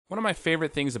One of my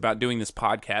favorite things about doing this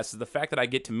podcast is the fact that I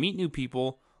get to meet new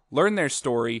people, learn their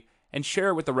story, and share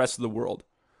it with the rest of the world.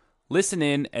 Listen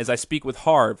in as I speak with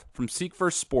Harv from Seek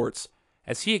First Sports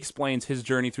as he explains his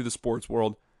journey through the sports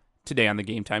world today on the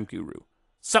Game Time Guru.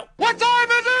 So, What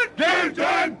time is it? Game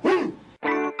time! Woo!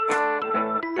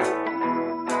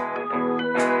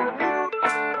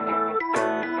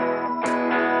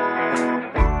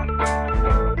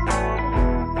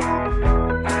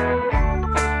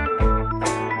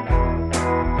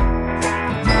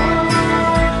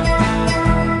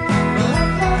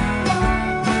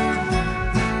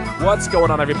 what's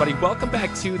going on, everybody? Welcome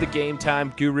back to the Game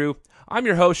Time Guru. I'm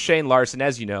your host, Shane Larson,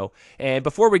 as you know. And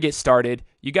before we get started,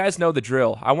 you guys know the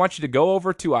drill. I want you to go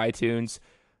over to iTunes,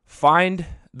 find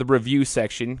the review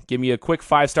section, give me a quick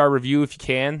 5-star review if you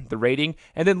can, the rating,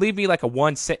 and then leave me like a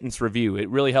 1-sentence review. It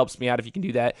really helps me out if you can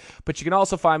do that. But you can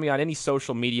also find me on any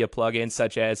social media plugins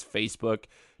such as Facebook,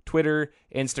 Twitter,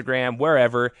 Instagram,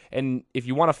 wherever. And if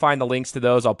you want to find the links to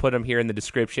those, I'll put them here in the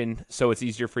description so it's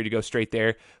easier for you to go straight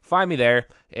there. Find me there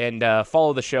and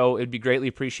follow the show. It'd be greatly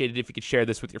appreciated if you could share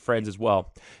this with your friends as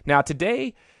well. Now,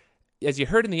 today, as you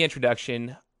heard in the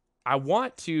introduction, I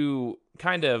want to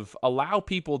kind of allow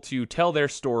people to tell their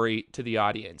story to the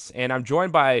audience. And I'm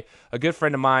joined by a good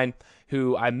friend of mine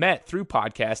who I met through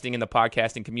podcasting in the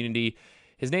podcasting community.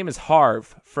 His name is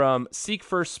Harv from Seek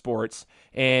First Sports.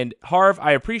 And Harv,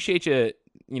 I appreciate you,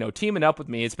 teaming up with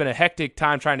me. It's been a hectic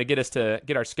time trying to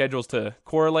get our schedules to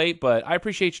correlate, but I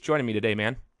appreciate you joining me today,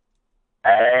 man.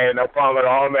 Hey, no problem at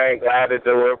all, man. Glad to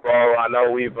do it, bro. I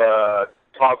know we've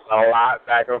talked a lot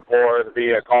back and forth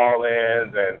via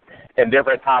call-ins and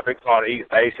different topics on each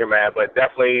station, man, but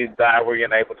definitely glad we're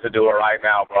getting able to do it right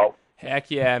now, bro.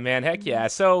 Heck yeah, man. Heck yeah.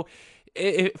 So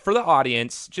for the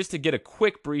audience, just to get a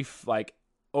quick, brief,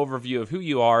 overview of who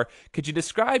you are, could you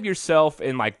describe yourself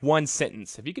in one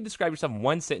sentence? If you could describe yourself in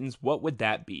one sentence, what would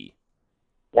that be?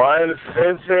 One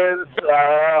sentence,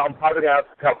 I'm probably going to have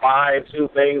to combine two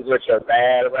things which are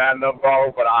bad random,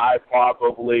 bro, but I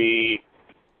probably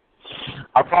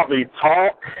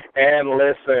talk and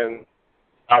listen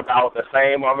about the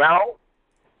same amount,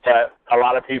 but a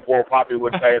lot of people probably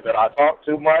would say that I talk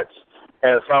too much,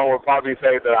 and some would probably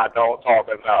say that I don't talk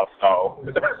enough. So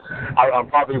I'm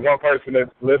probably one person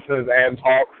that listens and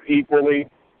talks equally,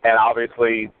 and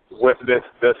obviously with this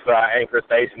anchor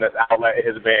station, this outlet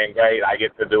has been great. I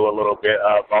get to do a little bit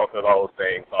of both of those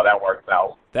things, so that works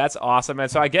out. That's awesome, man.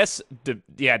 So I guess,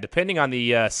 depending on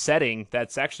the setting,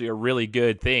 that's actually a really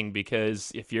good thing,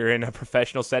 because if you're in a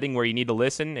professional setting where you need to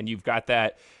listen and you've got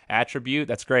that attribute,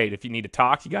 that's great. If you need to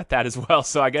talk, you got that as well.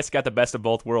 So I guess you got the best of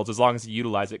both worlds as long as you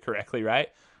utilize it correctly, right?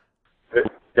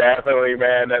 Definitely,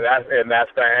 man. That's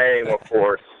the aim, of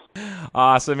course.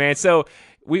 Awesome, man. So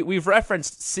we've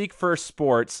referenced Seek First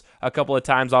Sports a couple of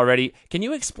times already. Can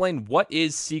you explain what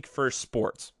is Seek First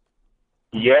Sports?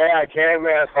 Yeah, I can,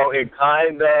 man. So it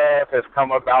kind of has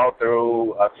come about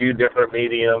through a few different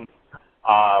mediums.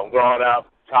 Growing up,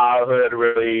 childhood,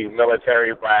 really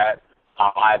military brat.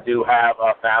 I do have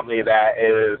a family that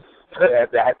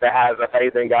has a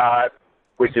faith in God,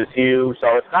 which is huge.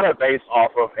 So it's kind of based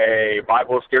off of a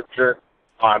Bible scripture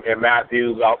in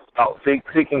Matthew about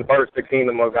seeking first the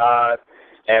kingdom of God,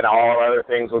 and all other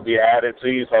things will be added to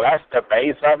you. So that's the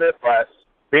base of it. But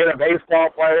being a baseball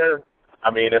player,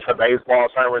 it's a baseball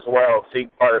term as well. Seek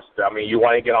first. You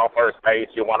want to get on first base.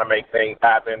 You want to make things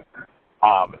happen.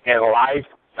 In life,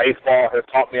 baseball has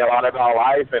taught me a lot about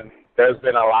life, and there's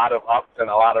been a lot of ups and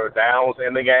a lot of downs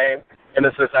in the game. And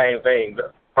it's the same thing.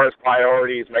 The first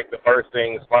priorities, make the first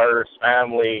things first,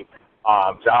 family,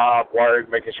 job, work,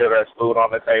 making sure there's food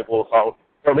on the table. So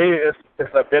for me,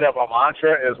 it's a bit of a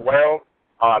mantra as well,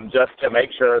 just to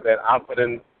make sure that I'm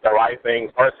putting the right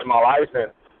things first in my life.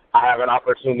 And I have an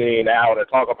opportunity now to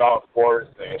talk about sports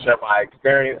and share my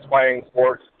experience playing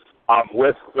sports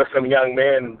with some young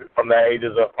men from the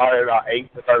ages of probably about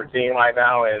 8 to 13 right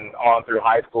now, and on through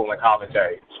high school and college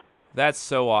age. That's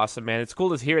so awesome, man. It's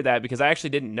cool to hear that, because I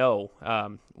actually didn't know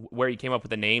where you came up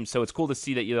with the name. So it's cool to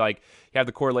see that you have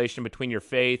the correlation between your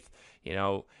faith,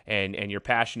 and your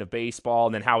passion of baseball,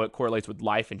 and then how it correlates with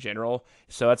life in general.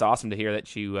 So that's awesome to hear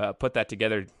that you put that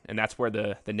together, and that's where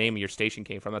the name of your station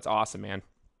came from. That's awesome, man.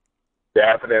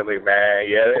 Definitely, man.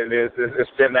 Yeah, it is. It's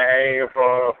been the aim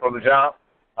from the jump.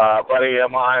 Buddy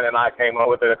of mine and I came up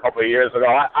with it a couple of years ago.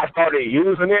 I started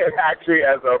using it actually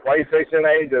as a PlayStation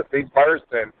age, a Seek First,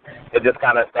 and it just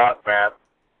kind of stuck, man.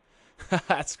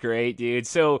 That's great, dude.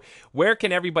 So where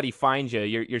can everybody find you?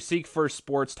 Your Seek First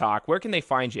Sports Talk. Where can they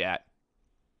find you at?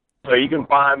 So you can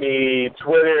find me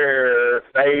Twitter,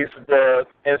 Facebook,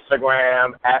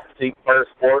 Instagram, at Seek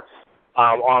First Sports.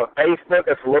 On Facebook,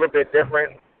 it's a little bit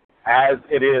different. as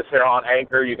it is here on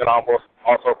Anchor. You can almost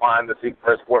also find the Seek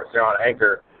First Sports here on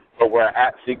Anchor, but we're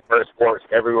at Seek First Sports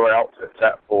everywhere else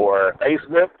except for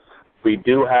Facebook. We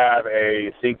do have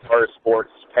a Seek First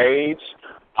Sports page,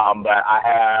 but I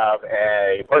have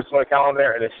a personal account on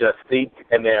there, and it's just Seek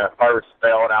and then First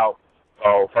spelled out.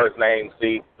 So first name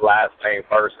Seek, last name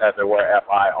First, everywhere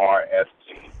FIRST.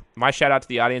 My shout out to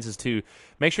the audience is to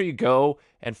make sure you go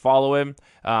and follow him.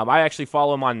 I actually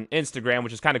follow him on Instagram,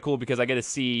 which is kind of cool because I get to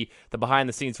see the behind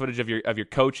the scenes footage of your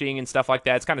coaching and stuff like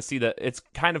that. It's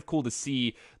kind of cool to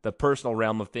see the personal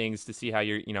realm of things, to see how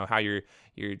your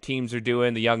teams are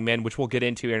doing, the young men, which we'll get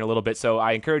into here in a little bit. So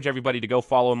I encourage everybody to go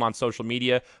follow him on social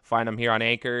media, find him here on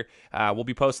Anchor. We'll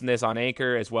be posting this on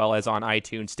Anchor as well as on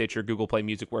iTunes, Stitcher, Google Play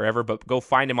Music, wherever, but go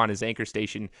find him on his Anchor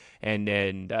station and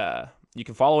you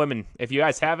can follow him. And if you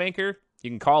guys have Anchor, you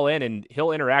can call in and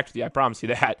he'll interact with you. I promise you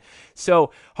that.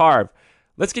 So, Harv,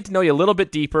 let's get to know you a little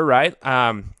bit deeper, right?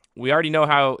 We already know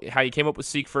how you came up with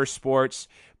Seek First Sports,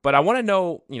 but I want to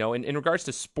know, in regards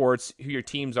to sports, who your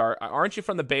teams are. Aren't you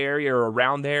from the Bay Area or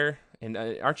around there? And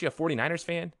aren't you a 49ers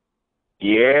fan?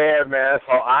 Yeah, man.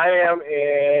 So I am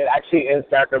actually in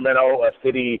Sacramento, a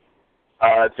city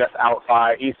just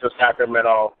outside east of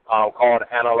Sacramento, called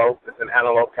Antelope. It's in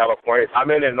Antelope, California.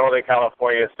 I'm in Northern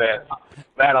California since,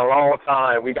 man, a long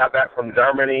time. We got back from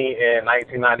Germany in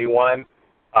 1991.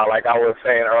 Like I was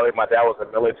saying earlier, my dad was a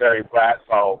military brat,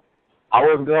 so I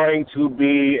was going to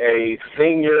be a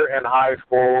senior in high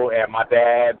school, and my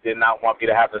dad did not want me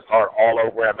to have to start all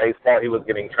over in baseball. He was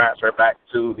getting transferred back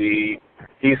to the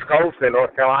East Coast in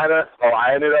North Carolina, so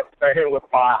I ended up staying with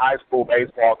my high school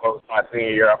baseball coach my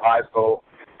senior year of high school,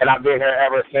 and I've been here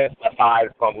ever since, aside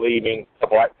from leaving to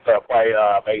play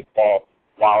baseball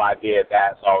while I did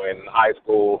that, so in high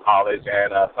school, college,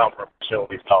 and some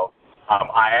professionally. So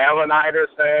I am a Niners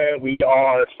fan. We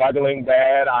are struggling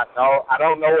bad. I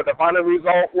don't know what the final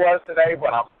result was today,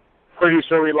 but I'm pretty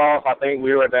sure we lost. I think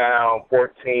we were down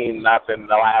 14-0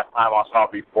 the last time I saw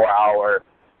before our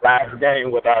last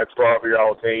game with our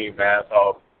 12-year-old team, man.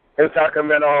 So in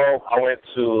Sacramento, I went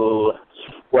to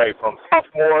from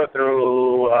sophomore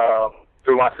through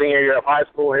my senior year of high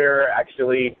school here.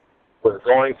 Actually, was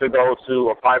going to go to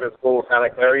a private school, Santa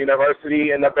Clara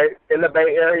University in the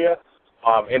Bay Area.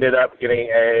 Ended up getting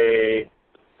a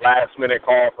last-minute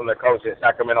call from the coach at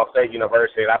Sacramento State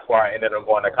University. That's where I ended up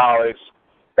going to college.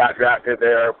 Got drafted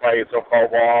there, played some pro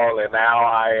ball, and now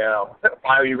I am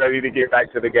finally ready to get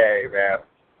back to the game, man.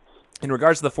 In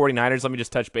regards to the 49ers, let me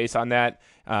just touch base on that.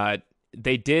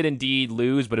 They did indeed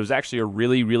lose, but it was actually a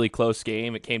really, really close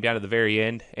game. It came down to the very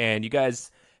end, and you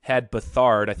guys had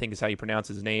Bethard, I think is how you pronounce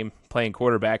his name, playing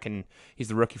quarterback, and he's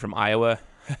the rookie from Iowa.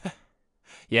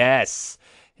 Yes.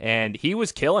 And he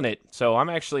was killing it, so I'm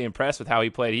actually impressed with how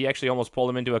he played. He actually almost pulled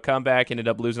him into a comeback, ended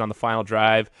up losing on the final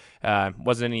drive.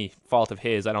 Wasn't any fault of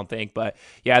his, I don't think. But,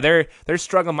 yeah, they're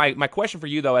struggling. My question for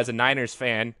you, though, as a Niners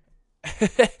fan,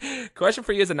 here,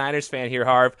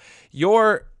 Harv,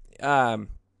 your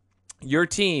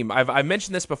team, I've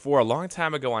mentioned this before a long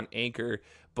time ago on Anchor,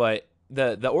 but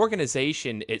the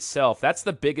organization itself, that's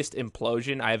the biggest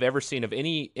implosion I've ever seen of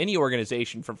any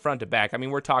organization from front to back. I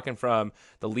mean, we're talking from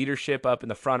the leadership up in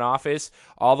the front office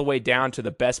all the way down to the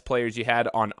best players you had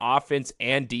on offense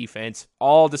and defense,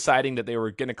 all deciding that they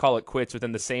were going to call it quits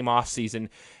within the same offseason.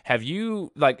 Have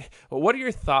you, what are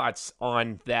your thoughts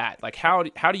on that? Like, how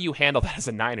do you handle that as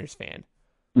a Niners fan?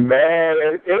 Man,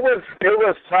 it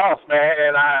was tough, man,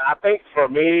 and I think for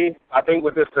me,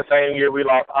 with this the same year we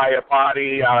lost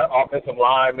Iapati, offensive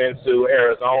lineman, to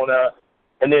Arizona,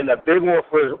 and then the big one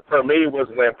for me was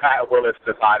when Pat Willis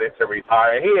decided to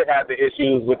retire. And he had the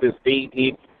issues with his feet.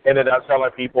 He ended up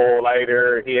telling people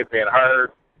later he had been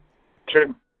hurt,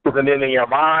 and then in your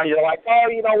mind you're like, oh,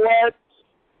 you know what?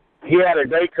 He had a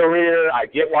great career. I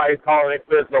get why he's calling it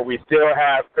quits, but we still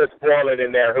have Chris Borland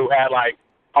in there who had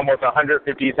almost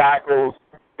 150 tackles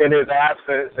in his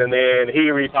absence, and then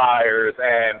he retires,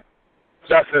 and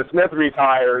Justin Smith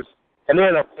retires. And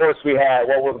then, of course, we had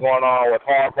what was going on with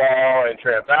Harbaugh and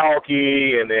Trent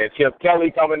Baalke, and then Chip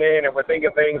Kelly coming in, and we're thinking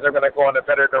things are going to go in a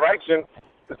better direction,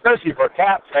 especially for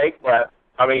Cap's sake. But,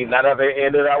 I mean, none of it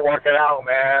ended up working out,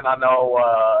 man. I know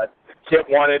Chip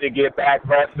wanted to get Dak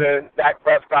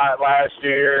Prescott last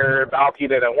year. Baalke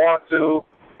didn't want to.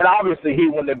 And obviously he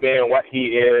wouldn't have been what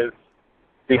he is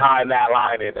behind that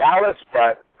line in Dallas,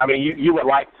 but, I mean, you would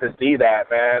like to see that,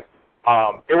 man.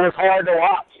 It was hard to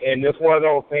watch, and it's one of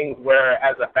those things where,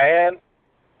 as a fan,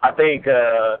 I think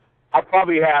I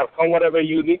probably have somewhat of a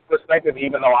unique perspective,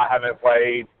 even though I haven't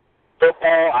played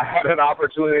football. I had an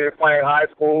opportunity to play in high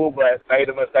school, but made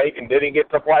a mistake and didn't get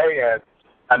to play, and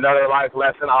another life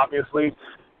lesson, obviously.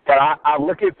 But I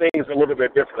look at things a little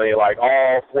bit differently, like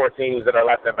all 4 teams that are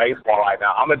left in baseball right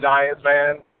now. I'm a Giants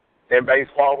fan. In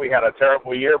baseball, we had a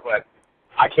terrible year, but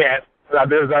I can't. I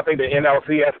think the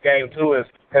NLCS game, too,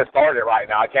 has started right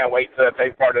now. I can't wait to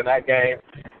take part in that game.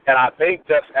 And I think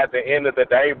just at the end of the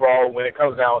day, bro, when it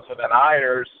comes down to the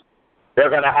Niners, they're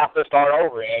going to have to start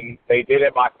over. And they did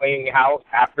it by cleaning house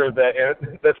after the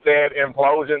said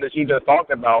implosion that you just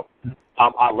talked about.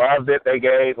 I love that they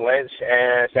gave Lynch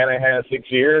and Shanahan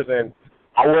 6 years, and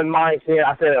I wouldn't mind seeing,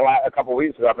 I said it a couple of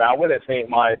weeks ago, man, I wouldn't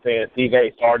mind seeing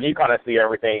CJ start. You kind of see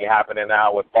everything happening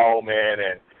now with Bowman,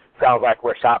 and sounds like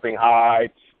we're shopping high.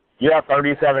 You have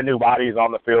 37 new bodies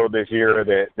on the field this year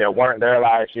that weren't there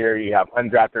last year. You have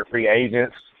undrafted free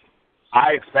agents.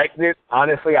 I expected,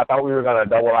 honestly, I thought we were going to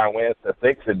double our wins to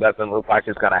 6. It doesn't look like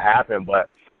it's going to happen,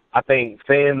 but I think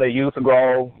seeing the youth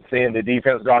grow, seeing the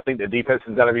defense grow, I think the defense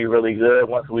is going to be really good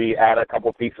once we add a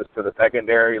couple pieces to the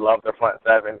secondary. Love the front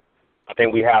 7. I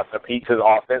think we have some pieces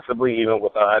offensively, even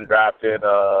with the undrafted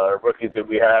rookies that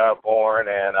we have, Bourne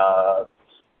and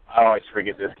I always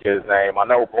forget this kid's name. I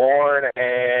know Bourne,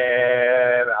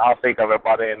 and I'll think of it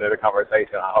by the end of the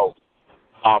conversation, I hope.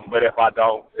 But if I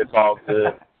don't, it's all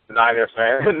good. Niners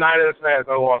fans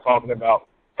know who I'm talking about.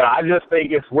 But I just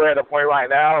think it's we're at a point right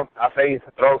now. I say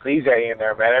throw CJ in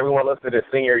there, man. Everyone looks at his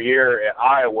senior year at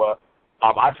Iowa.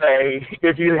 I say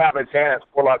if you have a chance,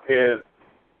 pull up his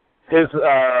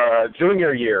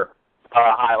junior year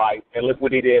highlight and look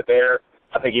what he did there.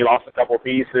 I think he lost a couple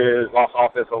pieces, lost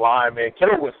offensive lineman.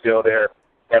 Kittle was still there,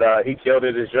 but he killed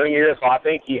it his junior year. So I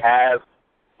think he has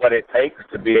what it takes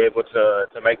to be able to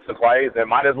make some plays, and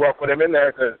might as well put him in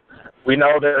there because we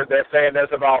know they're saying there's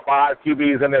about 5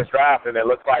 QBs in this draft, and it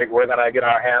looks like we're going to get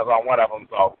our hands on one of them.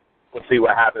 So we'll see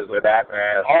what happens with that,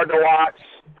 man. Hard to watch,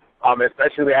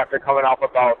 especially after coming off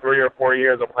about 3 or 4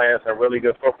 years of playing some really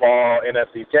good football,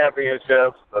 NFC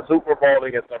championships, the Super Bowl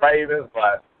against the Ravens,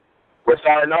 but we're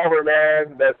starting over,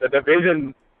 man. The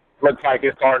division looks like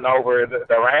it's starting over.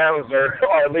 The Rams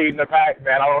are leading the pack,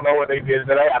 man. I don't know what they did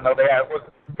today. I know they had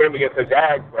win against the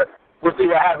Jags, but we'll see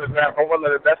what happens, man. From one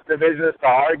of the best divisions to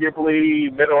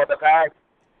arguably middle of the pack,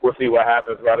 we'll see what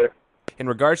happens, brother. In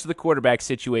regards to the quarterback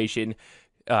situation,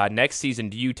 next season,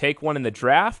 do you take one in the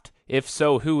draft? If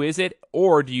so, who is it?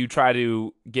 Or do you try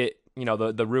to get,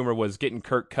 the rumor was getting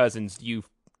Kirk Cousins. Do you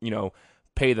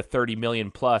pay the $30 million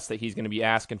plus that he's going to be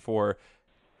asking for?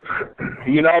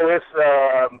 It's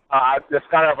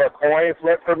kind of a coin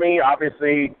flip for me.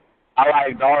 Obviously, I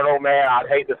like Darnold, man. I'd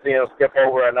hate to see him skip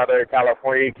over another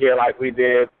California kid like we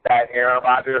did that Aaron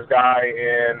Rodgers guy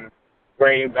in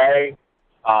Green Bay.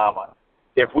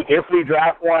 If we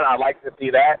draft one, I'd like to see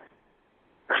that.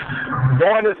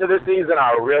 Going into this season,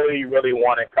 I really, really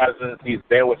wanted Cousins. He's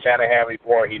been with Shanahan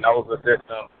before. He knows the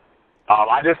system.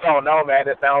 I just don't know, man.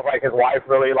 It sounds like his wife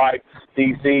really likes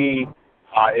DC.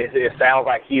 It sounds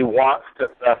like he wants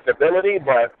stability,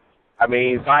 but,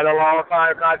 sign a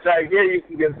long-time contract here, you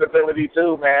can get stability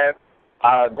too, man.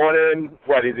 Going in,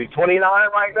 is he 29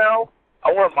 right now?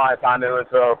 I wouldn't mind signing him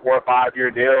to a 4 or 5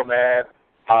 year deal, man.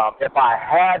 If I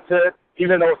had to,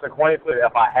 even though it's a coin flip,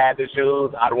 if I had to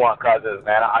choose, I'd want Cousins,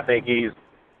 man. I think he's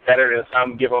better than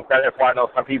some give him credit for. I know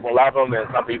some people love him and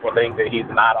some people think that he's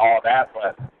not all that,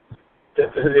 but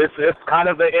it's kind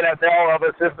of the NFL of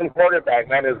a system quarterback,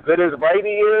 man. As good as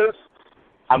Brady is,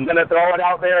 I'm going to throw it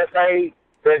out there and say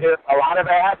that a lot of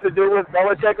it has to do with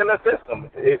Belichick and the system.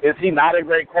 Is he not a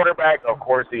great quarterback? Of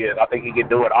course he is. I think he can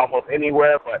do it almost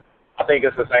anywhere, but I think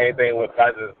it's the same thing with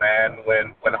Cousins, man.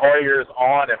 When Hoyer's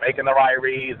on and making the right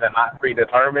reads and not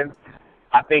predetermined,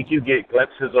 I think you get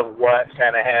glimpses of what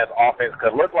Shanahan's offense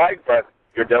could look like, but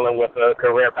you're dealing with a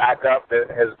career backup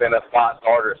that has been a spot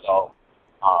starter, so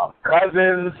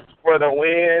Cousins for the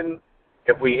win.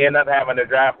 If we end up having to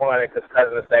draft one because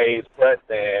Cousins stays put,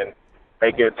 then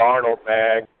make it Darnold,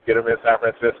 man. Get him in San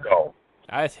Francisco.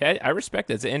 I respect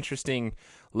it. It's an interesting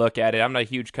look at it. I'm not a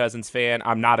huge Cousins fan.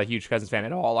 I'm not a huge Cousins fan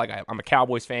at all. I'm a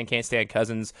Cowboys fan, can't stand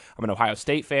Cousins. I'm an Ohio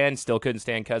State fan, still couldn't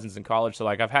stand Cousins in college. So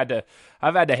I've had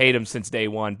to hate him since day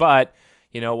one. But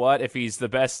you know what? If he's the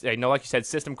best, like you said,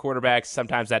 system quarterbacks,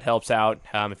 sometimes that helps out.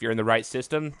 If you're in the right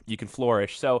system, you can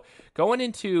flourish. So going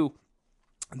into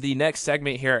the next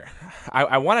segment here,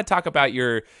 I want to talk about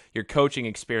your coaching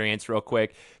experience real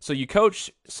quick. So you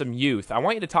coach some youth. I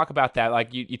want you to talk about that.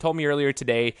 Like you told me earlier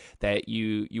today that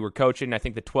you were coaching, I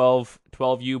think, the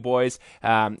 12U boys.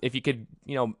 If you could,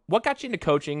 what got you into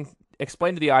coaching?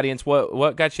 Explain to the audience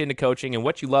what got you into coaching and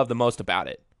what you love the most about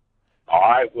it. All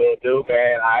right, will do,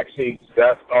 man. I actually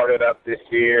just started up this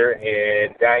year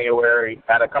in January.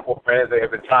 Had a couple friends that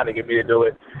have been trying to get me to do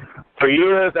it for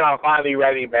years, and I'm finally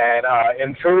ready, man.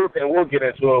 In truth, and we'll get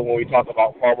into it when we talk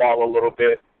about football a little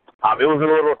bit. It was a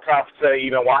little tough to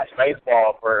even watch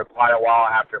baseball for quite a while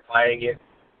after playing it.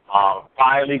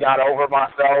 Finally got over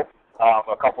myself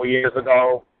a couple years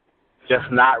ago,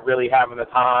 just not really having the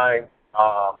time.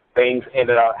 Things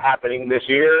ended up happening this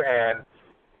year, and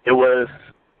it was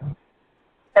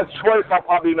a choice I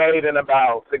probably made in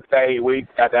about 6 to 8 weeks.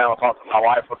 Got down and talked to my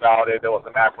wife about it. There was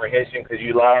some apprehension because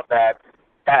you love that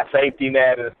safety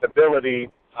net and stability,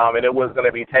 and it was going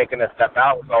to be taking a step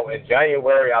out. So in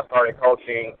January, I started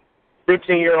coaching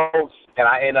 15-year-olds, and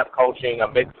I ended up coaching a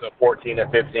mix of 14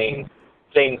 and 15,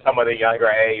 seeing some of the younger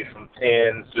age from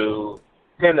 10 to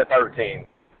 13.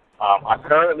 I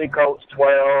currently coach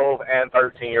 12 and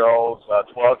 13-year-olds.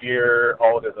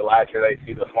 12-year-old is the last year they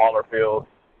see the smaller field.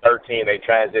 13, they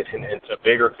transition into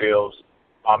bigger fields.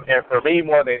 And for me,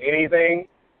 more than anything,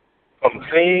 from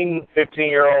seeing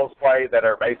 15-year-olds play that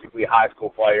are basically high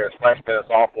school players, freshmen and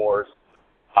sophomores,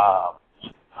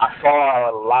 I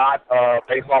saw a lot of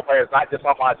baseball players, not just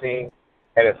on my team,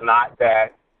 and it's not that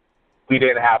we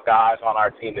didn't have guys on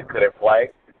our team that couldn't play,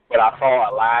 but I saw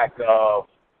a lack of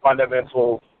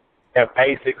fundamentals and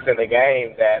basics in the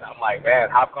game that I'm like, man,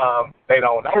 how come they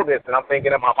don't know this? And I'm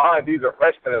thinking in my mind, these are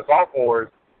freshmen and sophomores.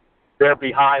 They're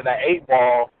behind the 8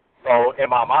 ball. So in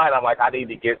my mind, I'm like, I need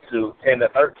to get to 10 to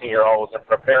 13-year-olds and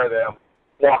prepare them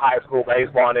for high school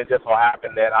baseball. And it just so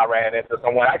happened that I ran into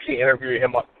someone. I actually interviewed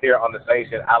him up here on the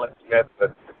station, Alex Smith,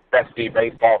 the Betsy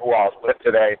Baseball, who I was with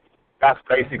today. That's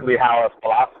basically how his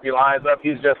philosophy lines up.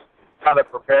 He's just trying to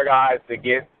prepare guys to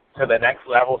get to the next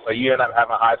level. So you end up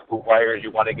having high school players. You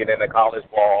want to get into college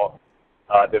ball,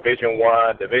 Division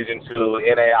I, Division II,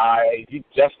 NAIA. You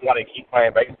just want to keep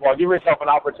playing baseball. Give yourself an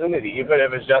opportunity, even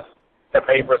if it's just to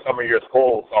pay for some of your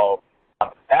school. So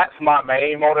that's my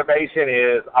main motivation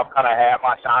is I've kind of had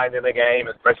my shine in the game,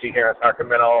 especially here in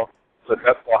Sacramento,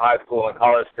 successful high school and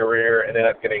college career, and then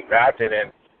up getting drafted.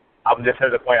 And I'm just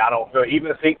at the point I don't feel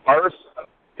even seek first.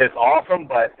 It's awesome,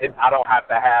 but I don't have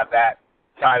to have that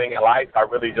shining a light. I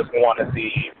really just want to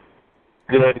see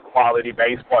good quality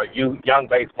baseball, young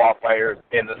baseball players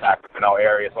in the Sacramento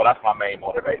area. So that's my main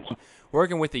motivation.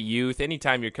 Working with the youth,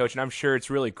 anytime you're coaching, I'm sure it's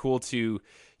really cool to,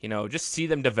 just see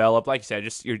them develop. Like you said,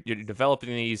 just you're developing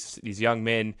these young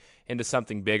men into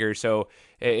something bigger. So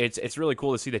it's really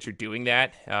cool to see that you're doing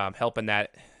that, helping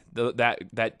that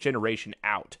generation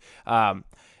out.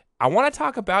 I want to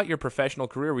talk about your professional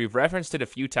career. We've referenced it a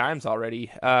few times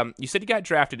already. You said you got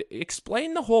drafted.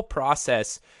 Explain the whole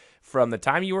process from the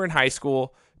time you were in high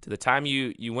school to the time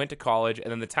you went to college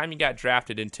and then the time you got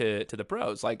drafted into the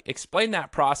pros. Like, explain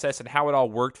that process and how it all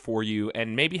worked for you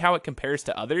and maybe how it compares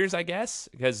to others, I guess,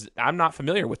 because I'm not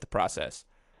familiar with the process.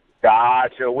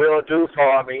 Gotcha. Will do. So,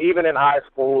 I mean, even in high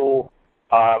school,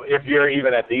 if you're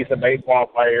even a decent baseball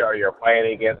player or you're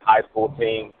playing against high school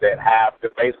teams that have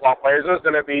good baseball players, there's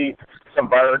going to be some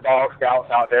bird dog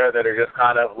scouts out there that are just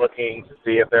kind of looking to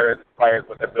see if there's players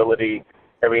with ability.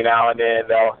 Every now and then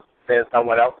they'll send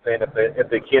someone else in if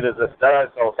the kid is a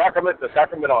stud. So the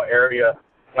Sacramento area,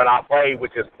 when I play,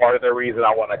 which is part of the reason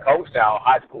I want to coach now,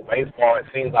 high school baseball, it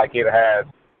seems like it has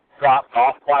dropped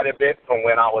off quite a bit from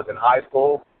when I was in high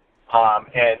school.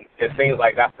 And it seems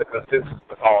like that's the consensus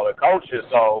with all the coaches.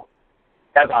 So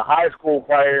as a high school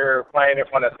player playing in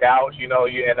front of scouts, you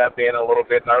end up being a little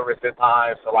bit nervous at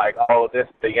times. So like,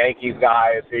 the Yankees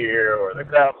guy is here or the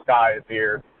Cubs guy is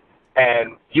here.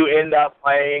 And you end up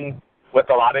playing with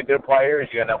a lot of good players.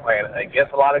 You end up playing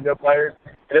against a lot of good players.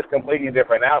 And it's completely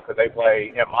different now because they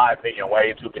play, in my opinion,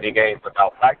 way too many games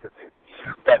without practicing.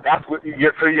 But that's what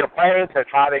you're playing to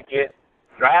try to get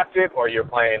drafted or you're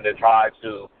playing to try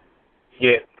to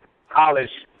get college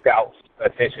scouts'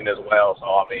 attention as well. So,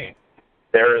 I mean,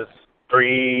 there's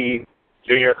 3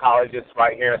 junior colleges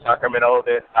right here in Sacramento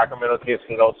that Sacramento kids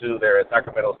can go to. They're at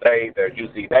Sacramento State. There's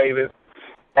UC Davis.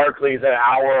 Berkeley's an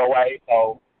hour away.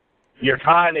 So you're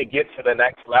trying to get to the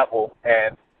next level.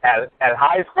 And at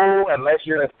high school, unless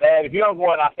you're a stud, if you don't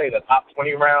go in, I say the top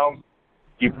 20 rounds,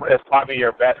 it's probably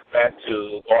your best bet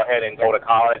to go ahead and go to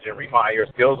college and refine your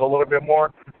skills a little bit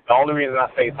more. The only reason I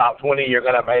say top 20, you're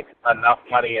going to make enough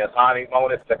money in signing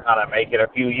bonus to kind of make it a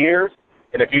few years.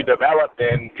 And if you develop,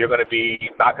 then you're going to be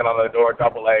knocking on the door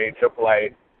AA,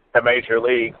 AAA, to major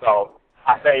league. So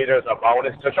I say there's a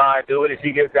bonus to try and do it if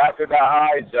you get drafted that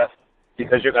high, just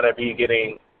because you're going to be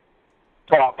getting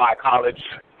taught by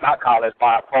by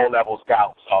a pro-level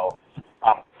scout. So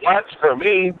once for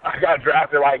me, I got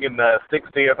drafted like in the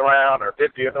 60th round or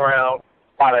 50th round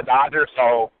by the Dodgers.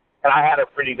 So, and I had a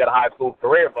pretty good high school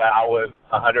career, but I was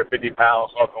 150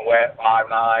 pounds, soaking wet,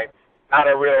 5'9", not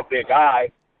a real big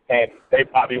guy. and they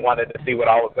probably wanted to see what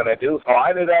I was going to do. So I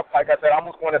ended up, like I said,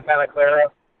 almost going to Santa Clara,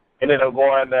 ended up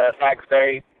going to Sac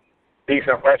State,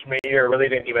 decent freshman year, really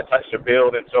didn't even touch the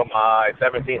field until my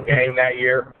 17th game that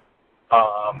year.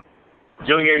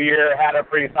 Junior year, had a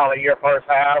pretty solid year first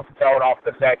half, tailed off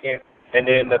the second. And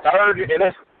then the third,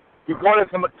 and you're going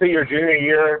to your junior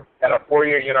year at a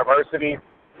 4-year university,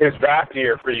 it's draft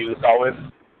year for you. So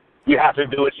you have to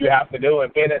do what you have to do.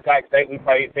 And being at Sac State, we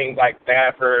played things like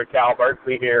Stanford, Cal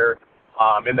Berkeley here,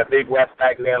 in the Big West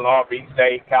back then, Long Beach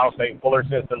State, Cal State,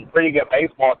 Fullerton, some pretty good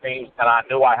baseball teams, and I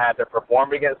knew I had to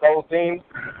perform against those teams.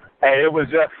 And it was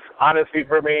just, honestly,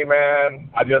 for me, man,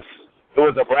 it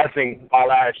was a blessing my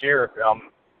last year.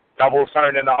 Doubles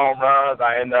turned into home runs.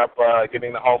 I ended up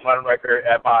getting the home run record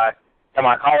at my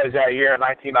college that year in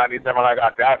 1997 when I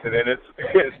got drafted, and it's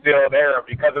still there.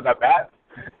 Because of the bat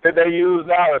that they use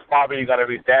now, it's probably going to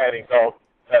be standing. So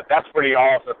that's pretty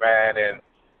awesome, man. And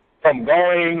from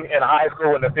going in high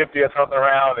school in the 50th something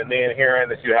round and then hearing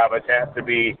that you have a chance to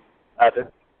be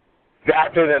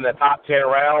drafted in the top 10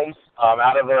 rounds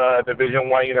out of a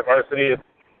Division I university,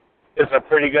 it's a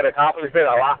pretty good accomplishment.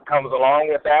 A lot comes along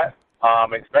with that,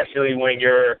 especially when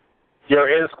you're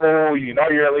in school, you know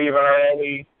you're leaving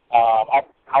early.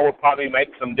 I would probably make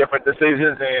some different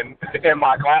decisions in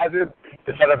my classes.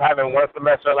 Instead of having one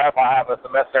semester left, I have a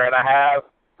semester and a half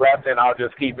left, and I'll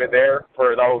just keep it there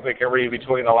for those that can read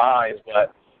between the lines.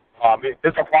 But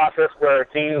it's a process where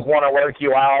teams want to work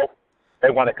you out. They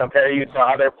want to compare you to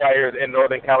other players in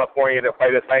Northern California that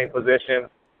play the same position.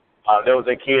 There was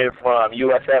a kid from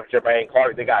USF, Jermaine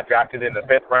Clark, that got drafted in the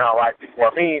 5th round right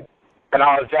before me, and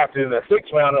I was drafted in the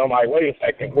 6th round, and I'm like, wait a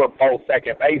second, we're both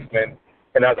second basemen.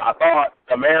 And as I thought,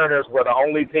 the Mariners were the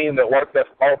only team that worked us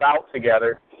both out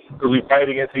together because we played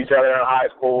against each other in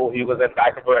high school. He was in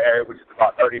Vacaville area, which is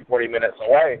about 30, 40 minutes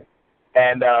away.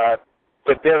 And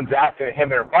with them drafting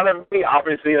him in front of me,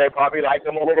 obviously they probably liked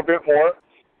him a little bit more.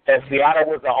 And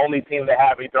Seattle was the only team that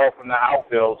had me throw from the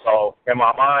outfield. So in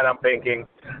my mind, I'm thinking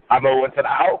I'm moving to the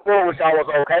outfield, which I was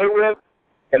okay with.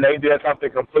 And they did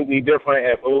something completely different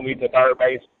and moved me to third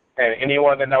base. And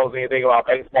anyone that knows anything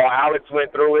about baseball, Alex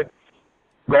went through it.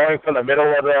 Going from the middle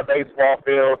of the baseball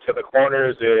field to the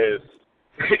corners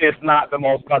it's not the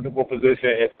most comfortable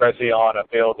position, especially on a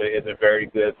field that isn't very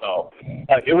good. So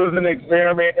it was an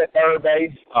experiment at third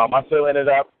base. I still ended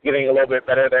up getting a little bit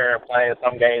better there and playing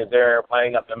some games there,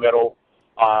 playing up the middle,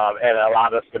 and a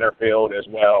lot of center field as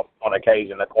well on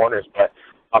occasion, the corners. But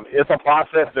it's a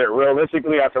process that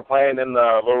realistically, after playing in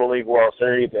the Little League World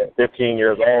Series at 15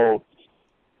 years old,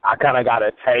 I kind of got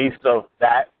a taste of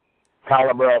that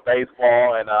caliber of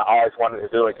baseball, and I always wanted to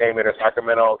do it. Came into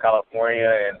Sacramento,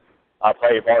 California, and I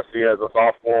played varsity as a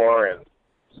sophomore and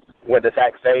went to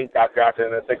Sac State, got drafted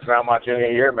in the 6th round my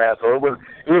junior year, man. So it was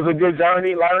a good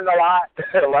journey, learned a lot,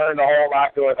 learned a whole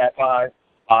lot during that time.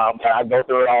 But I'd go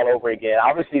through it all over again.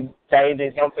 Obviously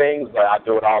changing some things, but I'd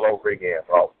do it all over again,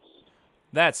 bro.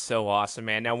 That's so awesome,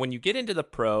 man. Now, when you get into the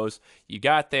pros, you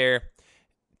got there.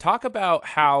 Talk about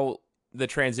how the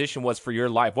transition was for your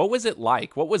life. What was it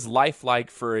like? What was life like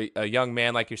for a young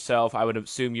man like yourself? I would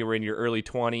assume you were in your early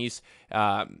 20s,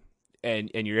 and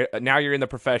you're in the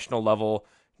professional level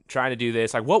trying to do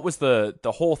this. Like, what was the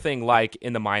whole thing like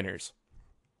in the minors?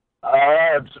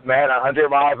 Man, 100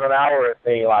 miles an hour, it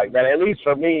seemed like, man. At least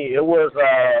for me, it was,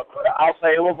 I'll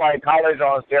say it was like college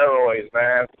on steroids,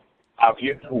 man.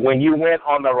 When you went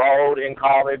on the road in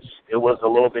college, it was a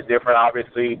little bit different,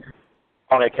 obviously.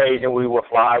 On occasion, we would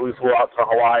fly. We flew out to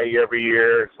Hawaii every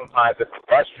year. Sometimes it's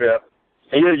a bus trip.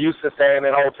 And you're used to staying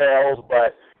in hotels,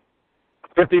 but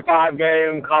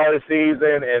 55-game college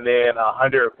season and then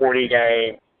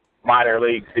 140-game minor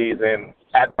league season,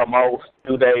 at the most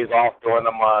 2 days off during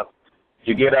the month.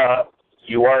 You get up,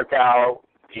 you work out,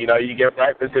 you get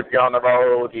breakfast if you're on the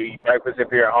road, you eat breakfast if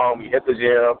you're at home, you hit the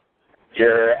gym.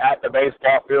 You're at the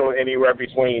baseball field anywhere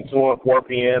between 2 and 4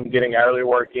 p.m., getting early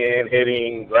work in,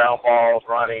 hitting, ground balls,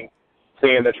 running,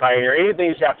 seeing the trainer,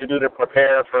 anything you have to do to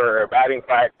prepare for batting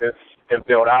practice and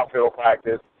field outfield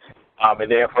practice.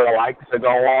 And then for the lights to go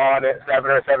on at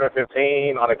 7 or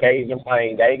 7:15, on occasion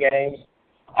playing day games.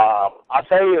 I'll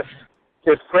tell you,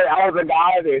 I was a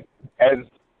guy that, as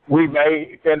we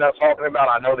may end up talking about,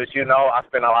 I know that I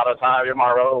spent a lot of time in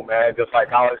my room, man, just like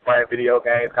college playing video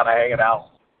games, kind of hanging out.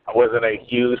 I wasn't a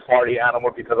huge party animal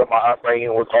because of my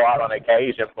upbringing. We'll go out on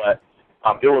occasion, but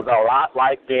it was a lot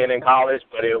like being in college,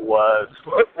 but it was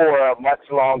for a much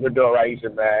longer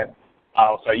duration, man.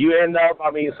 So you end up,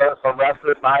 some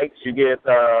restless nights. You get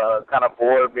kind of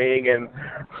bored being in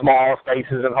small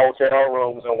spaces and hotel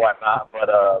rooms and whatnot.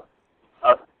 But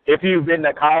if you've been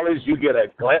to college, you get a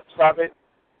glimpse of it.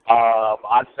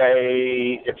 I'd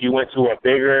say if you went to a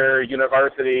bigger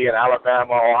university in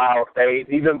Alabama, Ohio State,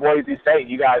 even Boise State,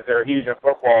 you guys are huge in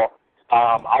football.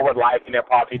 I would liken it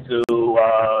probably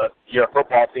to your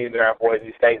football team there at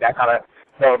Boise State. That kind of,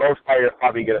 so those players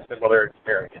probably get a similar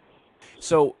experience.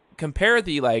 So compare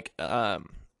the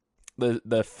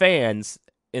the fans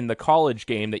in the college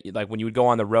game that like when you would go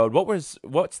on the road.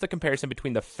 What's the comparison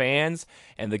between the fans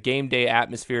and the game day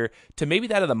atmosphere to maybe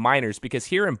that of the minors? Because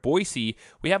here in Boise,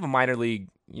 we have a minor league,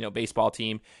 baseball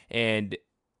team, and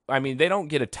I mean they don't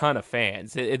get a ton of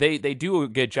fans. They do a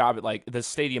good job at, like, the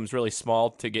stadium's really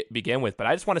small to begin with. But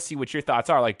I just want to see what your thoughts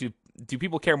are. Like, do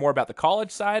people care more about the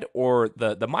college side or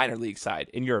the minor league side,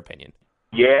 in your opinion?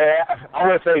 Yeah, I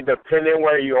would say depending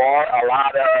where you are, a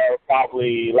lot of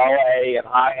probably low A and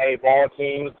high A ball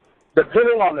teams,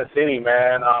 depending on the city,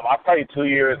 man. I played 2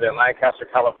 years in Lancaster,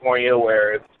 California,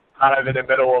 where it's kind of in the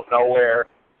middle of nowhere.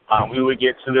 We would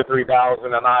get 2,000 to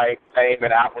 3,000 a night. Same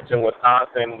in Appleton,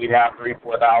 Wisconsin, we'd have 3,000 to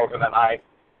 4,000 a night.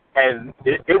 And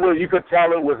it was, you could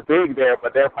tell it was big there,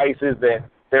 but there are places that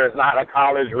there's not a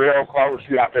college real close.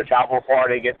 You have to travel far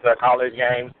to get to college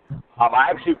games.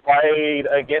 I actually played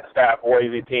against that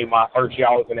Boise team my first year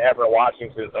I was in Everett,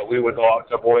 Washington, so we would go out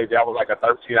to Boise. That was like a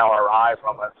 13-hour ride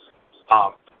from us.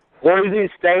 Boise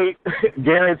State,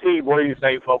 guaranteed Boise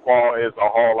State football is a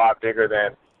whole lot bigger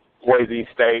than Boise's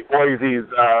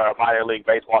minor league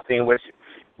baseball team, which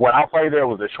when I played there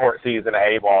was a short season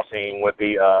A-ball team with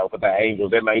the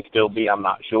Angels. It may still be, I'm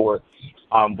not sure.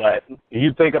 But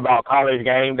you think about college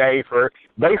game day for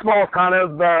baseball is kind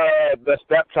of the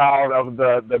stepchild of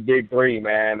the big three,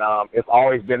 man. It's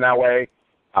always been that way.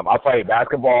 I played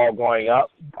basketball growing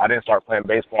up. I didn't start playing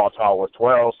baseball until I was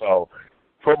 12, so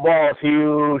football is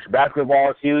huge,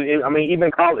 basketball is huge. I mean,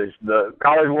 even college. The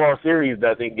College World Series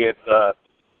doesn't get the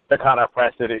kind of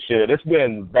press that it should. It's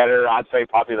been better, I'd say,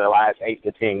 probably the last 8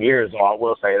 to 10 years, so I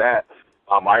will say that.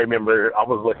 I remember I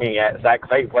was looking at Sac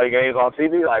State play games on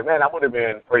TV, like, man, that would have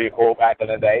been pretty cool back in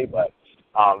the day. But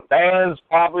fans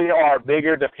probably are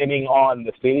bigger depending on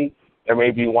the city. There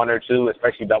may be one or two,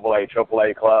 especially AA,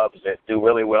 AAA clubs that do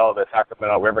really well. The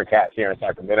Sacramento River Cats here in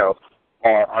Sacramento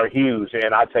are huge,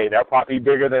 and I'd say they're probably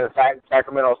bigger than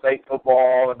Sacramento State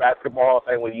football and basketball,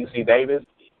 same with UC Davis.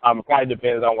 It probably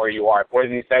depends on where you are.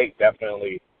 Boise State,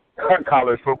 definitely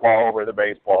college football over the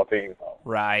baseball team.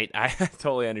 Right. I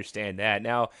totally understand that.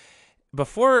 Now,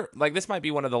 before, like, this might be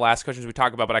one of the last questions we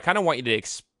talk about, but I kind of want you to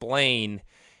explain,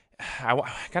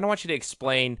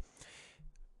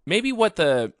 maybe what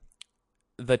the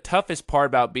toughest part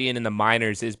about being in the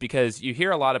minors is, because you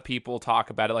hear a lot of people talk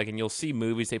about it, like, and you'll see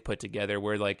movies they put together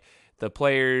where, like, the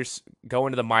players go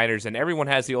into the minors and everyone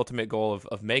has the ultimate goal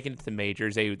of making it to the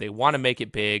majors. They want to make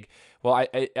it big. Well,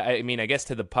 I mean, I guess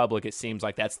to the public, it seems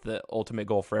like that's the ultimate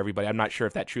goal for everybody. I'm not sure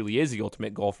if that truly is the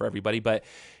ultimate goal for everybody, but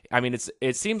I mean,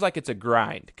 it seems like it's a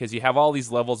grind because you have all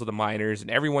these levels of the minors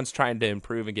and everyone's trying to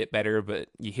improve and get better, but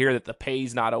you hear that the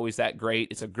pay's not always that great.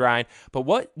 It's a grind. But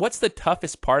what's the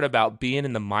toughest part about being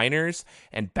in the minors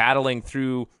and battling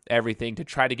through everything to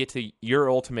try to get to your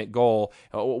ultimate goal?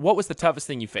 What was the toughest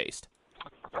thing you faced?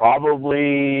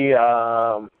 Probably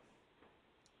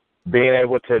being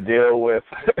able to deal with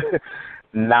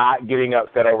not getting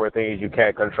upset over things you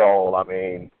can't control. I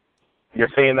mean, you're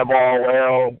seeing the ball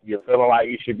well, you're feeling like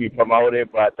you should be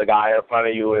promoted, but the guy in front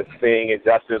of you is seeing it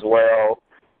just as well,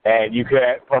 and you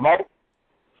can't promote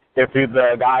if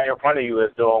the guy in front of you is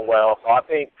doing well. So I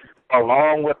think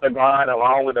along with the grind,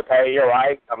 along with the pay, you're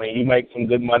right. I mean, you make some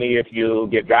good money if you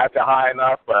get drafted high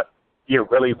enough, but you're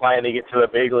really playing to get to the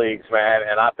big leagues, man.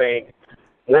 And I think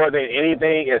more than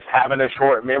anything is having a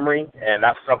short memory, and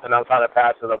that's something I'm trying to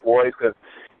pass to the boys, because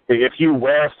if you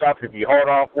wear stuff, if you hold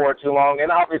on for it too long,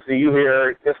 and obviously you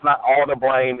hear it's not all the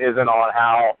blame isn't on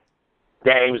how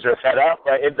games are set up,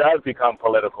 but it does become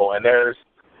political. And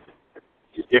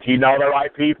if you know the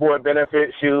right people, it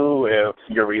benefits you. If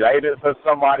you're related to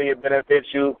somebody, it benefits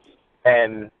you.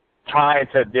 And trying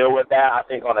to deal with that, I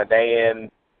think, on a day in,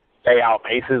 day out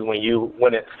basis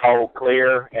when it's so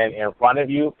clear and in front of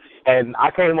you. And I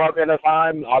came up in a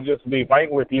time, I'll just be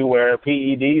frank with you, where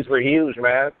PEDs were huge,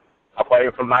 man. I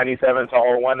played from 97 to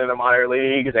 01 in the minor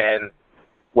leagues, and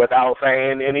without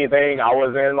saying anything, I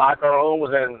was in locker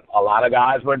rooms, and a lot of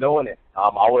guys were doing it. I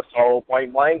was told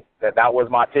point blank that was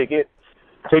my ticket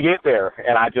to get there,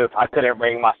 and I couldn't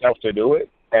bring myself to do it.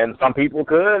 And some people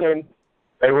could, and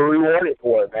they were rewarded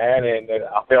for it, man. And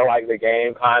I feel like the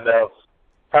game kind of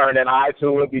turned an eye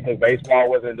to it because baseball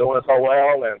wasn't doing so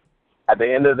well. And at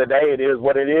the end of the day, it is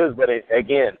what it is. But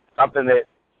again, something that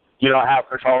you don't have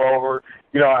control over.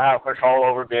 You don't have control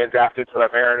over being drafted to the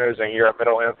Mariners, and you're a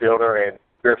middle infielder, and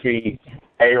Griffey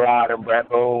A-Rod and Brett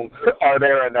Boone are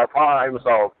there in their prime,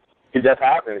 so it just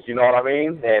happens, you know what I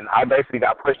mean? And I basically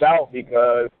got pushed out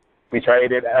because we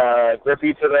traded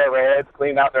Griffey to the Reds,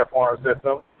 cleaned out their farm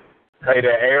system,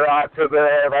 traded A-Rod to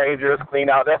the Rangers, cleaned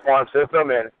out their farm system,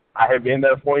 and I had been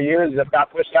there 4 years, just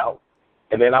got pushed out.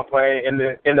 And then I'm playing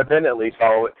independently,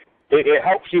 so it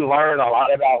helps you learn a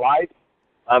lot about life.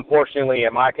 Unfortunately,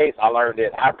 in my case, I learned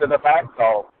it after the fact,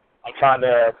 so I'm trying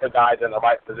to put guys in the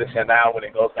right position now when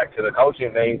it goes back to the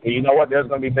coaching thing. You know what? There's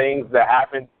going to be things that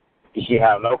happen you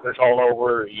have no control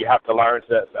over. You have to learn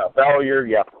to accept failure.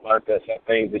 You have to learn to accept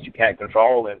things that you can't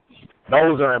control, and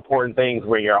those are important things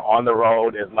when you're on the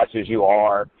road as much as you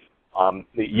are.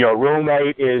 Your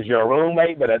roommate is your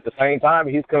roommate, but at the same time,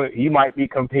 he might be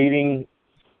competing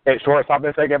at shortstop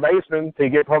and second baseman to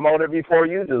get promoted before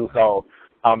you do. So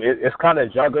it's kind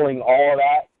of juggling all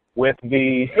that with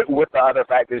the other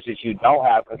factors that you don't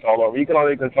have control over. You can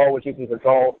only control what you can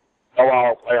control. Go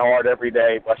out, play hard every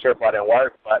day, brush your butt and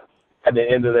work. But at the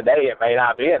end of the day, it may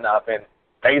not be enough. And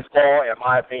baseball, in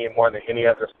my opinion, more than any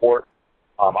other sport,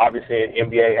 obviously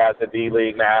NBA has the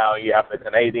D-League now. You have the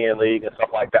Canadian League and stuff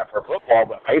like that for football.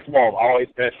 But baseball has always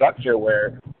been structured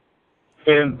where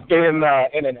in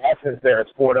an essence, there's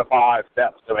 4 to 5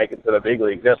 steps to make it to the big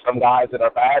league. There's some guys that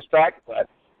are fast-tracked, but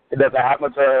it doesn't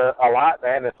happen to a lot,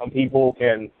 man. And some people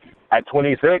can, at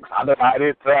 26, I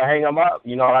decided to hang them up.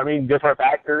 You know what I mean? Different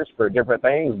factors for different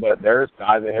things, but there's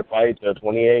guys that have played to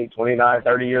 28, 29,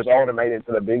 30 years old and made it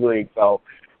to the big league. So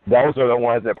those are the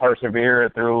ones that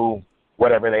persevered through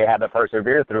whatever they had to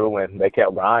persevere through when they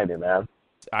kept grinding, man.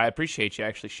 I appreciate you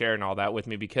actually sharing all that with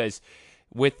me, because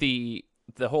with the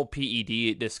whole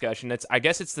PED discussion, I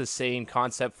guess it's the same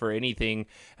concept for anything,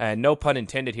 no pun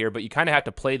intended here, but you kind of have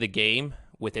to play the game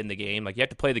within the game. Like, you have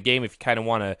to play the game if you kind of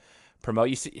want to promote.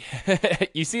 You see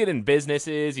you see it in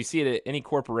businesses, you see it at any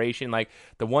corporation. Like,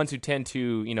 the ones who tend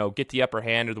to, get the upper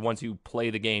hand are the ones who play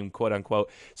the game, quote unquote.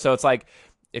 So it's like,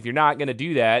 if you're not going to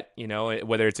do that,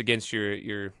 whether it's against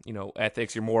your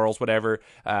ethics, your morals, whatever,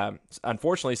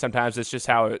 unfortunately, sometimes it's just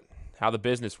how the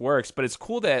business works. But it's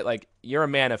cool that, like, you're a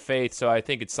man of faith. So I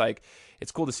think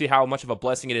it's cool to see how much of a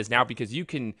blessing it is now, because you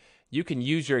can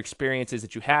use your experiences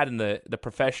that you had in the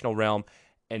professional realm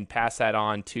and pass that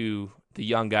on to the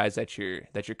young guys that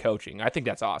you're coaching. I think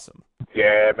that's awesome.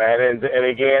 Yeah, man. And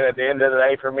again, at the end of the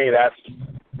day, for me,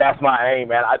 that's my aim,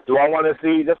 man. I want to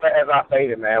see, just as I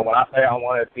stated, man, when I say I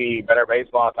want to see better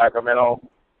baseball in Sacramento,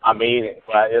 I mean it.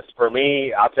 But it's, for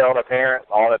me, I tell the parents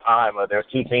all the time, there's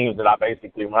 2 teams that I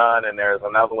basically run, and there's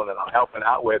another one that I'm helping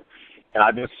out with. And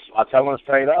I tell them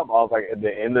straight up, I was like, at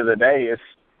the end of the day,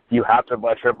 you have to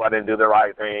bust your butt and do the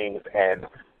right things. And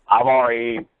I've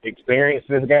already experienced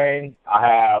this game. I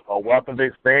have a wealth of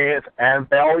experience and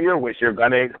failure, which you're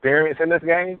going to experience in this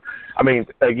game. I mean,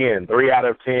 again, 3 out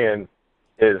of 10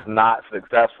 is not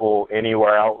successful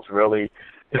anywhere else, really,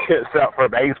 except for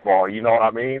baseball. You know what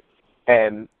I mean?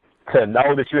 And to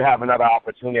know that you have another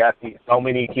opportunity, I see so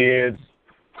many kids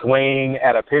swing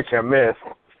at a pitch and miss,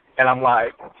 and I'm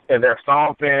like, and they're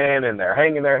stomping and they're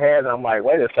hanging their heads. And I'm like,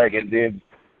 wait a second,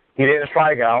 he didn't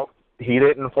strike out. He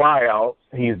didn't fly out.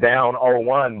 He's down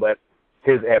 0-1, but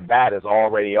his at-bat is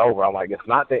already over. I'm like, it's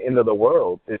not the end of the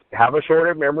world. Just have a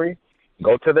shorter memory.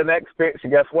 Go to the next pitch,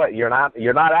 and guess what? You're not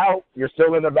out. You're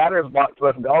still in the batter's box.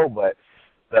 Let's go. But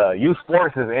youth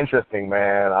sports is interesting,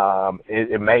 man.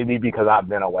 It may be because I've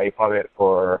been away from it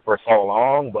for so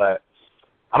long, but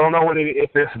I don't know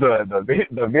if it's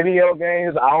the video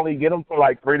games. I only get them for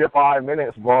like 3 to 5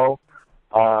 minutes, bro.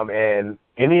 And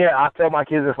I tell my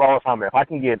kids this all the time. If I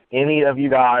can get any of you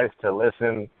guys to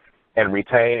listen and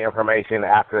retain information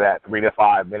after that 3 to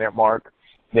 5 minute mark,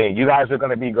 then you guys are going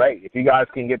to be great. If you guys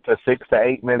can get to 6 to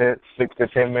 8 minutes, 6 to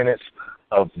 10 minutes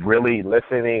of really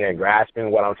listening and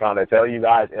grasping what I'm trying to tell you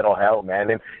guys, it'll help, man.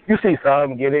 And you see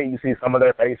some get it. You see some of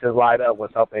their faces light up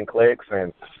when something clicks,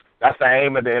 and that's the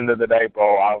aim at the end of the day,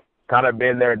 bro. I've kind of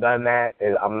been there, done that.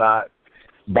 I'm not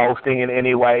boasting in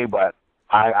any way, but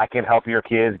I can help your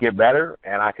kids get better,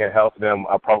 and I can help them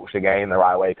approach the game the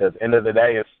right way, because at the end of the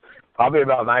day, it's probably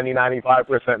about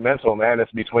 90-95% mental, man.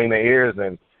 It's between the ears,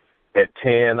 and at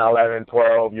 10, 11,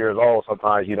 12 years old,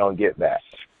 sometimes you don't get that.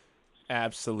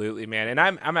 Absolutely, man. And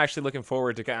I'm actually looking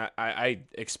forward to I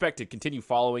expect to continue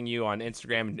following you on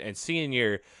Instagram and seeing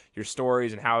your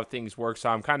stories and how things work. So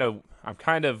I'm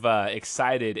kind of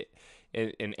excited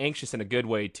and anxious in a good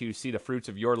way to see the fruits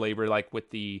of your labor, like with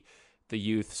the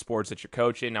youth sports that you're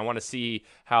coaching. I want to see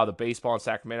how the baseball in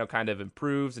Sacramento kind of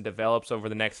improves and develops over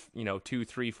the next 2,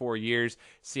 3, 4 years.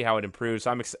 See how it improves.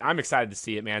 So I'm excited to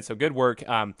see it, man. So good work.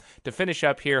 To finish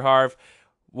up here, Harv,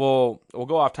 we'll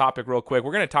go off topic real quick.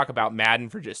 We're going to talk about Madden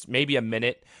for just maybe a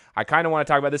minute. I kind of want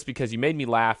to talk about this because you made me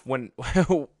laugh when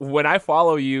when I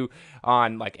follow you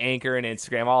on like Anchor and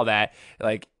Instagram, all that.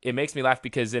 Like it makes me laugh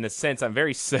because in a sense I'm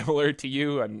very similar to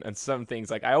you on some things.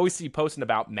 Like I always see you posting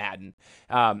about Madden.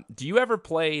 Do you ever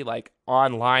play like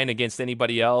online against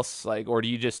anybody else, like, or do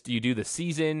you do the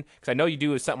season? Because I know you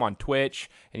do something on Twitch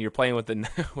and you're playing with the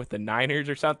with the Niners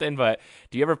or something. But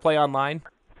do you ever play online?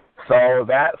 So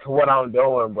that's what I'm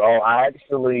doing, bro. I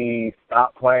actually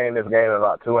stopped playing this game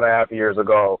about 2.5 years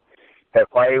ago. Have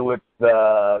played with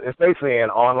it's basically an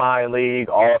online league.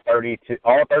 All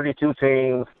 32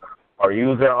 teams are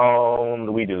user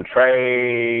owned. We do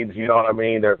trades. You know what I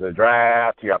mean? There's a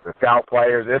draft. You have to scout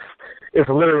players. It's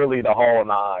literally the whole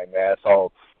nine, man.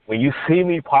 So when you see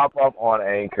me pop up on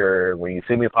Anchor, when you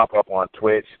see me pop up on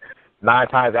Twitch, 9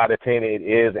 times out of 10 it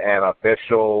is an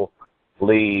official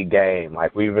league game.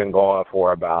 Like we've been going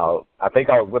for about, I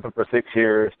think I was with them for 6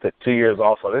 years to 2 years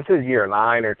also. This is year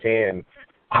 9 or 10,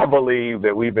 I believe,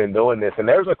 that we've been doing this. And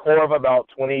there's a core of about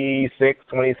 26,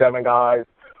 27 guys.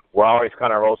 We're always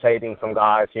kind of rotating some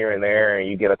guys here and there, and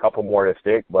you get a couple more to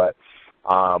stick. But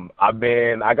I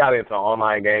got into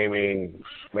online gaming,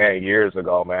 man, years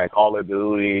ago, man. Call of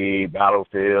Duty,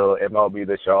 Battlefield, MLB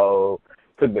The Show.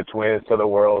 Took the Twins to the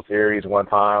World Series one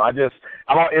time.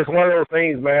 It's one of those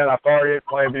things, man. I started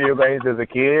playing video games as a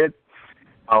kid.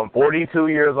 I'm 42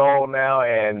 years old now,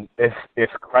 and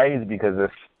it's crazy because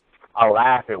I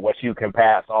laugh at what you can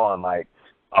pass on. Like,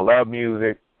 I love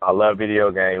music, I love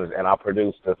video games, and I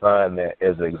produced a son that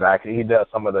is he does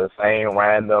some of the same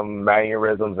random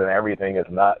mannerisms and everything. Is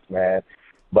nuts, man.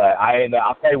 But I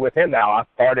play with him now. I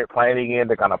started playing again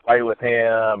to kind of play with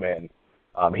him, and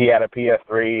he had a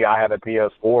PS3, I had a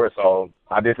PS4, so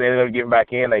I just ended up getting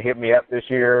back in. They hit me up this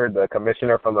year, the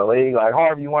commissioner from the league, like,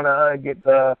 Harv, you want to get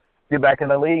back in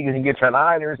the league and get your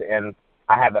Niners? And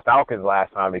I had the Falcons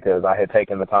last time because I had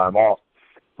taken the time off.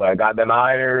 But I got the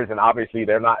Niners, and obviously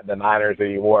they're not the Niners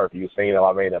anymore. If you've seen them,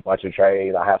 I made a bunch of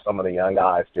trades. I have some of the young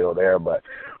guys still there, but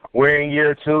we're in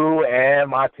year 2, and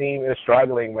my team is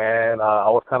struggling, man. I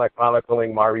was kind of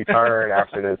chronicling my return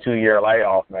after the 2-year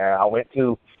layoff, man. I went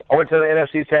to the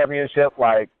NFC Championship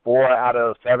like 4 out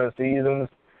of 7 seasons.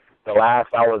 The last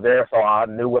I was there, so I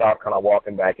knew what I was kind of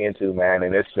walking back into, man.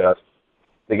 And it's just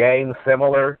the game's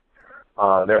similar.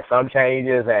 There's some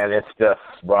changes, and it's just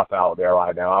rough out there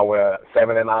right now. I went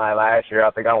 7-9 last year.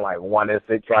 I think I'm like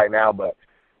 1-6 right now, but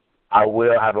I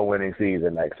will have a winning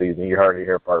season next season. You heard it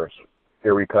here first.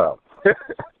 Here we come.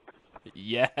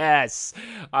 Yes,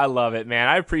 I love it, man.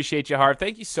 I appreciate you, Harv.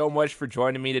 Thank you so much for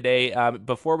joining me today.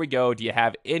 Before we go, do you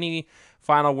have any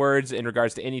final words in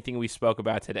regards to anything we spoke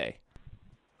about today?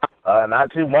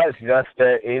 Not too much. Just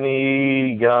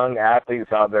any young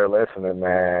athletes out there listening,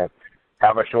 man,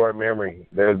 have a short memory.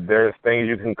 There's things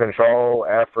you can control,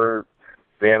 effort,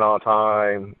 being on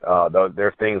time.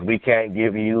 There's things we can't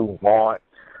give you,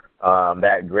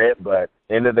 that grit. But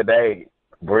end of the day,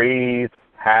 breathe,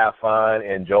 have fun,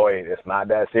 enjoy it. It's not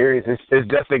that serious. It's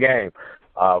just a game.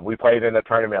 We played in a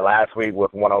tournament last week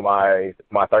with one of my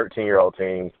 13-year-old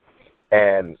teams,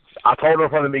 and I told them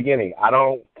from the beginning, I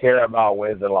don't care about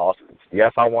wins and losses.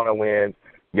 Yes, I want to win.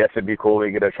 Yes, it'd be cool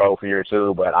to get a trophy or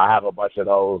two, but I have a bunch of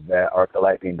those that are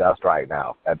collecting dust right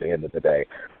now at the end of the day.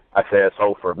 I said,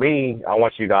 so for me, I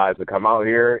want you guys to come out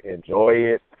here, enjoy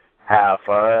it, have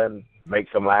fun, make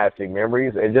some lasting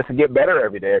memories, and just get better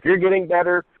every day. If you're getting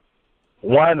better,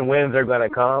 wins are going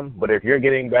to come, but if you're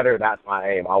getting better, that's my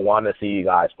aim. I want to see you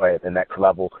guys play at the next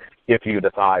level if you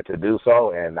decide to do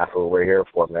so, and that's what we're here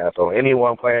for, man. So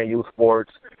anyone playing youth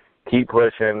sports, keep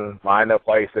pushing. Find a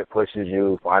place that pushes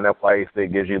you. Find a place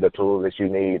that gives you the tools that you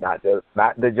need, not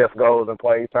that just goes and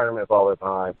plays tournaments all the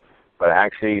time, but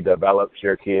actually develops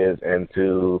your kids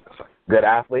into good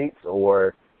athletes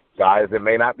or guys that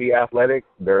may not be athletic.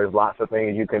 There's lots of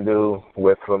things you can do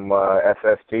with some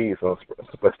SST, some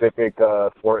specific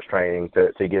sports training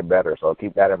to get better. So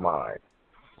keep that in mind.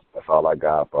 That's all I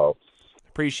got, bro.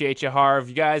 Appreciate you, Harv.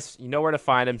 You guys, you know where to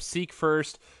find him. Seek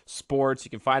First Sports.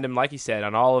 You can find him, like he said,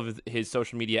 on all of his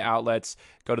social media outlets.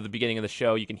 Go to the beginning of the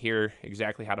show. You can hear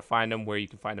exactly how to find him, where you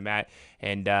can find him at.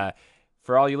 And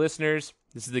for all you listeners,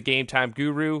 this is the Game Time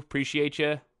Guru. Appreciate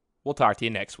you. We'll talk to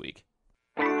you next week.